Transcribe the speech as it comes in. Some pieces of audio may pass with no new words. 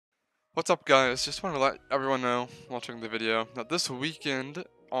What's up, guys? Just want to let everyone know watching the video that this weekend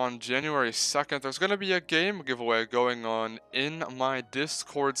on January 2nd, there's going to be a game giveaway going on in my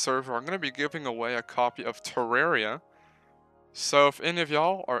Discord server. I'm going to be giving away a copy of Terraria. So if any of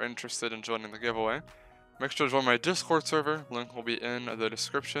y'all are interested in joining the giveaway, make sure to join my Discord server. Link will be in the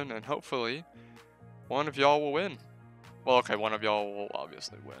description, and hopefully one of y'all will win. Well, okay, one of y'all will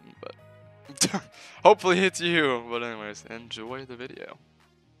obviously win, but hopefully it's you. But anyways, enjoy the video.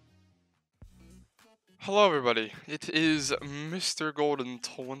 Hello everybody, it is Mr. Golden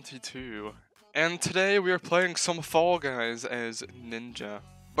 22, and today we are playing some Fall Guys as Ninja,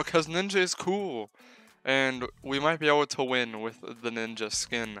 because Ninja is cool, and we might be able to win with the Ninja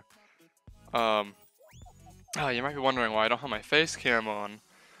skin. You might be wondering why I don't have my face cam on.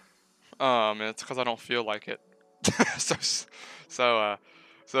 It's because I don't feel like it. so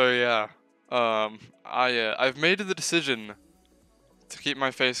yeah, I've made the decision to keep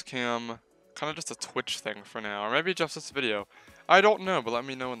my face cam kind of just a Twitch thing for now, or maybe just this video. I don't know, but let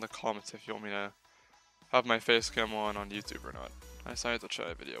me know in the comments if you want me to have my face cam on YouTube or not. I decided to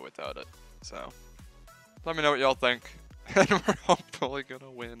try a video without it, so let me know what y'all think, and we're hopefully gonna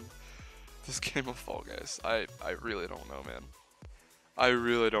win this game of Fall Guys. I really don't know, man. I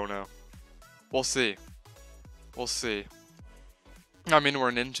really don't know. We'll see. We'll see. I mean,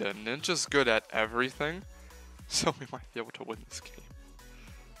 we're Ninja. Ninja's good at everything, so we might be able to win this game.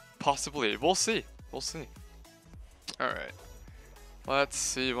 Possibly. We'll see. We'll see. Alright. Let's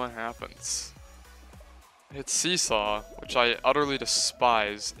see what happens. It's Seesaw, which I utterly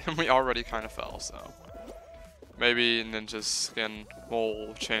despise, and we already kind of fell, so maybe Ninja's skin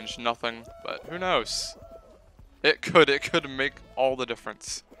will change nothing, but who knows? It could make all the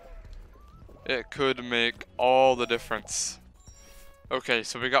difference. It could make all the difference. Okay,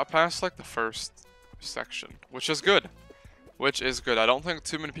 so we got past like the first section, which is good. I don't think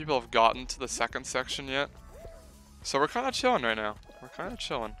too many people have gotten to the second section yet. So we're kind of chilling right now. We're kind of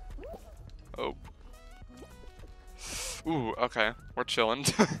chilling. Oh. Ooh, okay. We're chilling.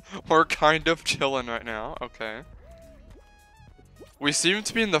 We're kind of chilling right now. Okay. We seem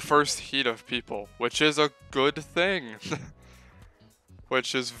to be in the first heat of people, which is a good thing.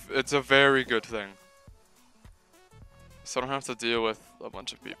 It's a very good thing. So I don't have to deal with a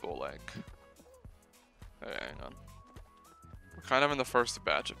bunch of people like... Hey, hang on. We're kind of in the first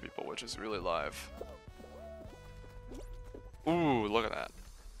batch of people, which is really live. Ooh, look at that.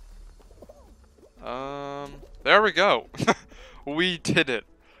 There we go. We did it.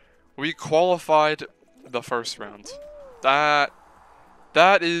 We qualified the first round. That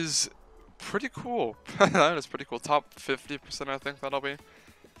is pretty cool. That is pretty cool. Top 50%, I think that'll be.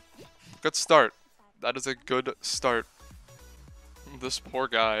 Good start. That is a good start. This poor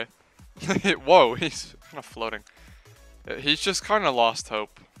guy. Whoa, he's kind of floating. He's just kind of lost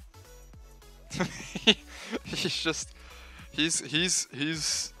hope. He's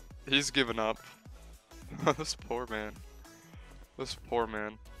given up. This poor man. This poor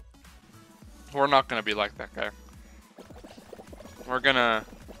man. We're not gonna be like that guy.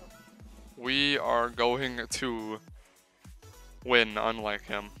 We are going to win unlike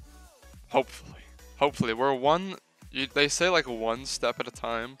him. Hopefully. Hopefully. They say like one step at a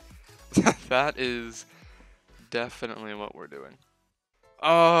time. That is definitely what we're doing.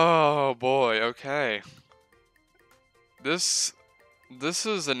 Oh boy, okay. This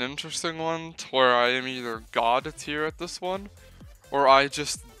is an interesting one to where I am either God tier at this one, or I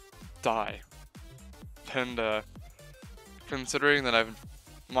just die. And considering that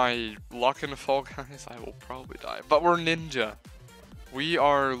my luck in Fall Guys, I will probably die. But we're Ninja. We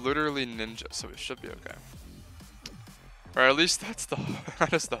are literally Ninja, so it should be okay. Or at least that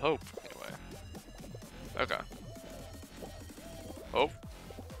is the hope, anyway. Okay. Oh.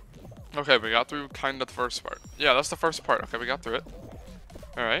 Okay, we got through kind of the first part. Yeah, that's the first part. Okay, we got through it.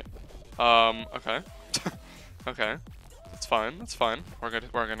 Alright. Okay. Okay. That's fine, that's fine. We're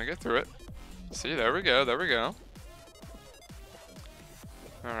gonna get through it. See, there we go, there we go.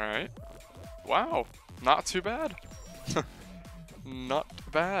 Alright. Wow. Not too bad. Not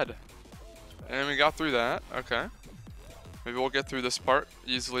bad. And we got through that. Okay. Maybe we'll get through this part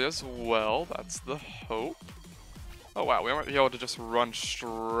easily as well. That's the hope. Oh wow, we might be able to just run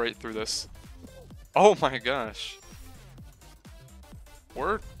straight through this. Oh my gosh.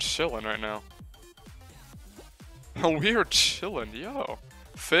 We're chilling right now. We are chilling, yo.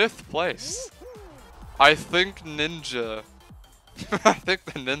 5th place. I think Ninja... I think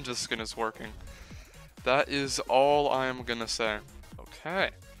the Ninja skin is working. That is all I'm gonna say.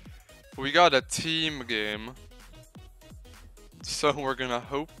 Okay. We got a team game. So we're gonna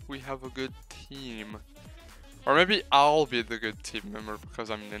hope we have a good team. Or maybe I'll be the good team member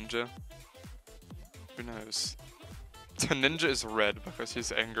because I'm Ninja. Who knows? Ninja is red because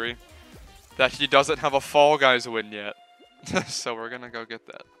he's angry that he doesn't have a Fall Guys win yet. So we're gonna go get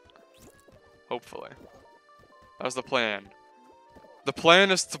that. Hopefully. That was the plan. The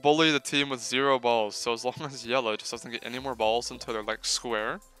plan is to bully the team with 0 balls, so as long as yellow just doesn't get any more balls until they're like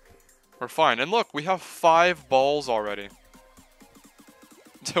square, we're fine. And look, we have 5 balls already.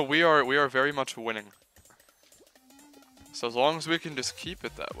 So we are very much winning. So as long as we can just keep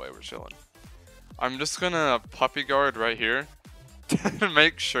it that way, we're chilling. I'm just gonna puppy guard right here to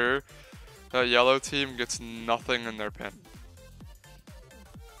make sure that yellow team gets nothing in their pin.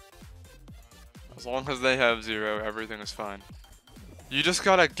 As long as they have 0, everything is fine. You just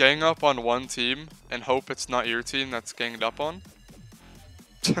gotta gang up on one team and hope it's not your team that's ganged up on.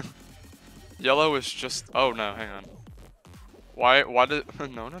 Yellow is just... Oh no, hang on. Why did...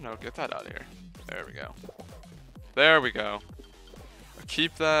 No, get that out of here. There we go. There we go.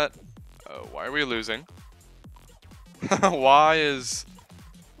 Keep that... Oh, why are we losing? Why is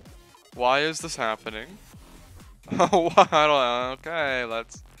this happening? Oh, I don't know. Okay,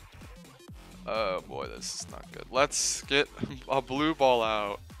 let's... Oh boy, this is not good. Let's get a blue ball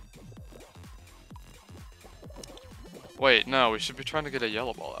out. Wait, no, we should be trying to get a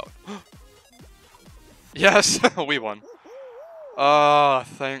yellow ball out. Yes, we won. Ah,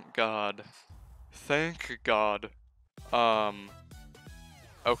 thank God. Thank God. Okay,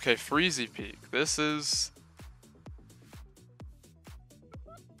 Freezy Peak. This is...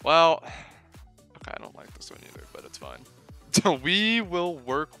 Well... Okay, I don't like this one either, but it's fine. We will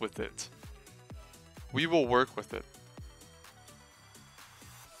work with it. We will work with it.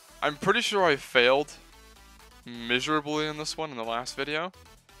 I'm pretty sure I failed miserably in this one in the last video.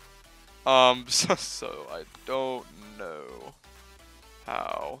 So I don't know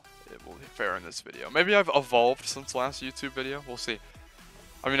how it will fare in this video. Maybe I've evolved since last YouTube video. We'll see.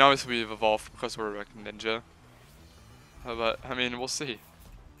 I mean, obviously we've evolved because we're like ninja. But, I mean, we'll see.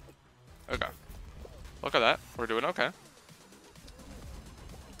 Okay. Look at that. We're doing okay.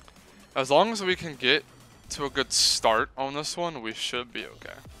 As long as we can get to a good start on this one, we should be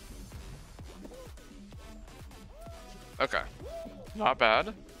okay. Okay. Not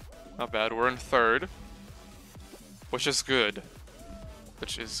bad. Not bad. We're in 3rd. Which is good.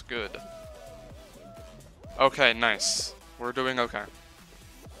 Which is good. Okay, nice. We're doing okay.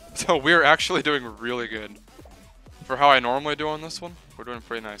 So we're actually doing really good. For how I normally do on this one, we're doing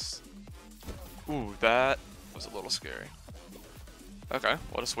pretty nice. Ooh, that was a little scary. Okay,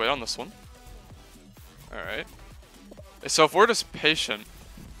 we'll just wait on this one. Alright. So if we're just patient,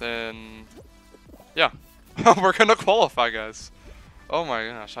 then... Yeah. We're gonna qualify, guys. Oh my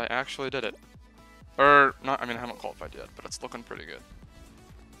gosh, I actually did it. Or, not, I mean, I haven't qualified yet, but it's looking pretty good.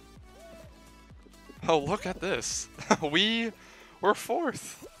 Oh, look at this. We're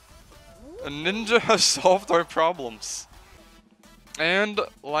 4th. A ninja has solved our problems. And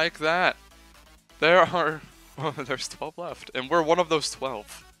like that, there are... Oh, there's 12 left, and we're one of those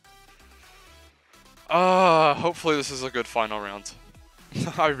 12. Hopefully this is a good final round.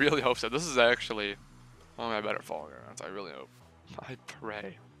 I really hope so. This is actually one of my better fall rounds. I really hope. I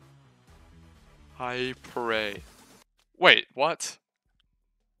pray. I pray. Wait, what?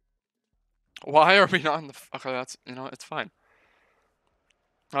 Why are we not in the... Okay, that's... You know, it's fine.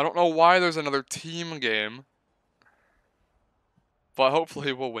 I don't know why there's another team game. But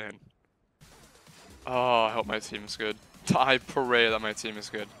hopefully we'll win. Oh, I hope my team is good. I pray that my team is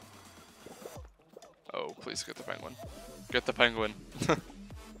good. Oh, please get the penguin. Get the penguin.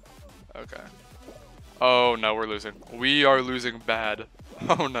 Okay. Oh no, we're losing. We are losing bad.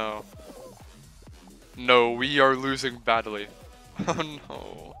 Oh no. No, we are losing badly. Oh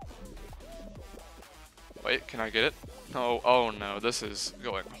no. Wait, can I get it? No, oh no, this is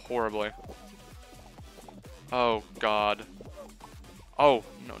going horribly. Oh god. Oh,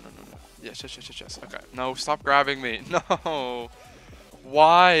 no. Yes. Okay. No, stop grabbing me. No.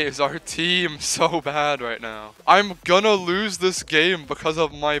 Why is our team so bad right now? I'm gonna lose this game because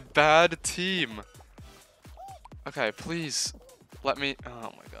of my bad team. Okay, please let me...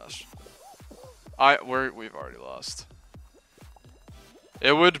 Oh my gosh. We've already lost.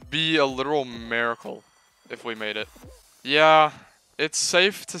 It would be a literal miracle if we made it. Yeah, it's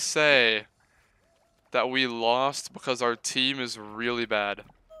safe to say that we lost because our team is really bad.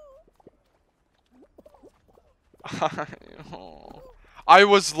 I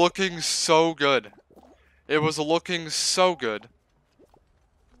was looking so good. It was looking so good.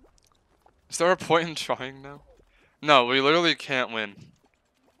 Is there a point in trying now? No, we literally can't win.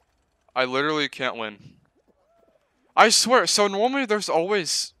 I literally can't win. I swear, so normally there's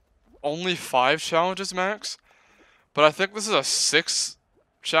always only 5 challenges max, But I think this is a 6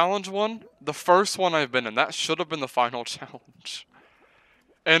 challenge one. The first one I've been in, that should have been the final challenge.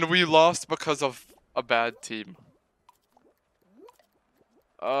 And we lost because of a bad team.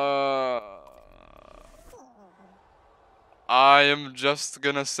 I am just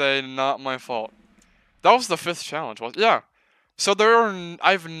gonna say not my fault. That was the 5th challenge, yeah. So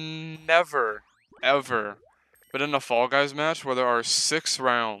I've never, ever been in a Fall Guys match where there are 6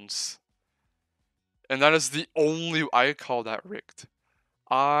 rounds. And that is the only, I call that rigged.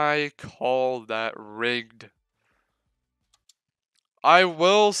 I call that rigged. I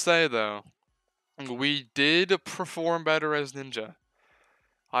will say though, we did perform better as Ninja.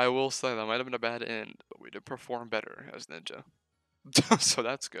 I will say that might have been a bad end, but we did perform better as Ninja. So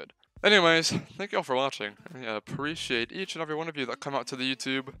that's good. Anyways, thank y'all for watching. I appreciate each and every one of you that come out to the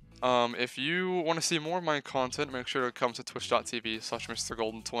YouTube. If you want to see more of my content, make sure to come to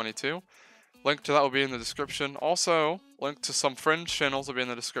twitch.tv/MrGolden22. Link to that will be in the description. Also, link to some friends' channels will be in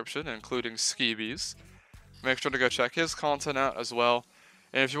the description, including Skeebies. Make sure to go check his content out as well.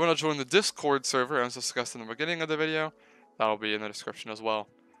 And if you want to join the Discord server, as discussed in the beginning of the video, that'll be in the description as well.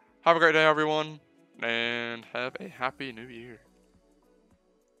 Have a great day, everyone, and have a happy new year.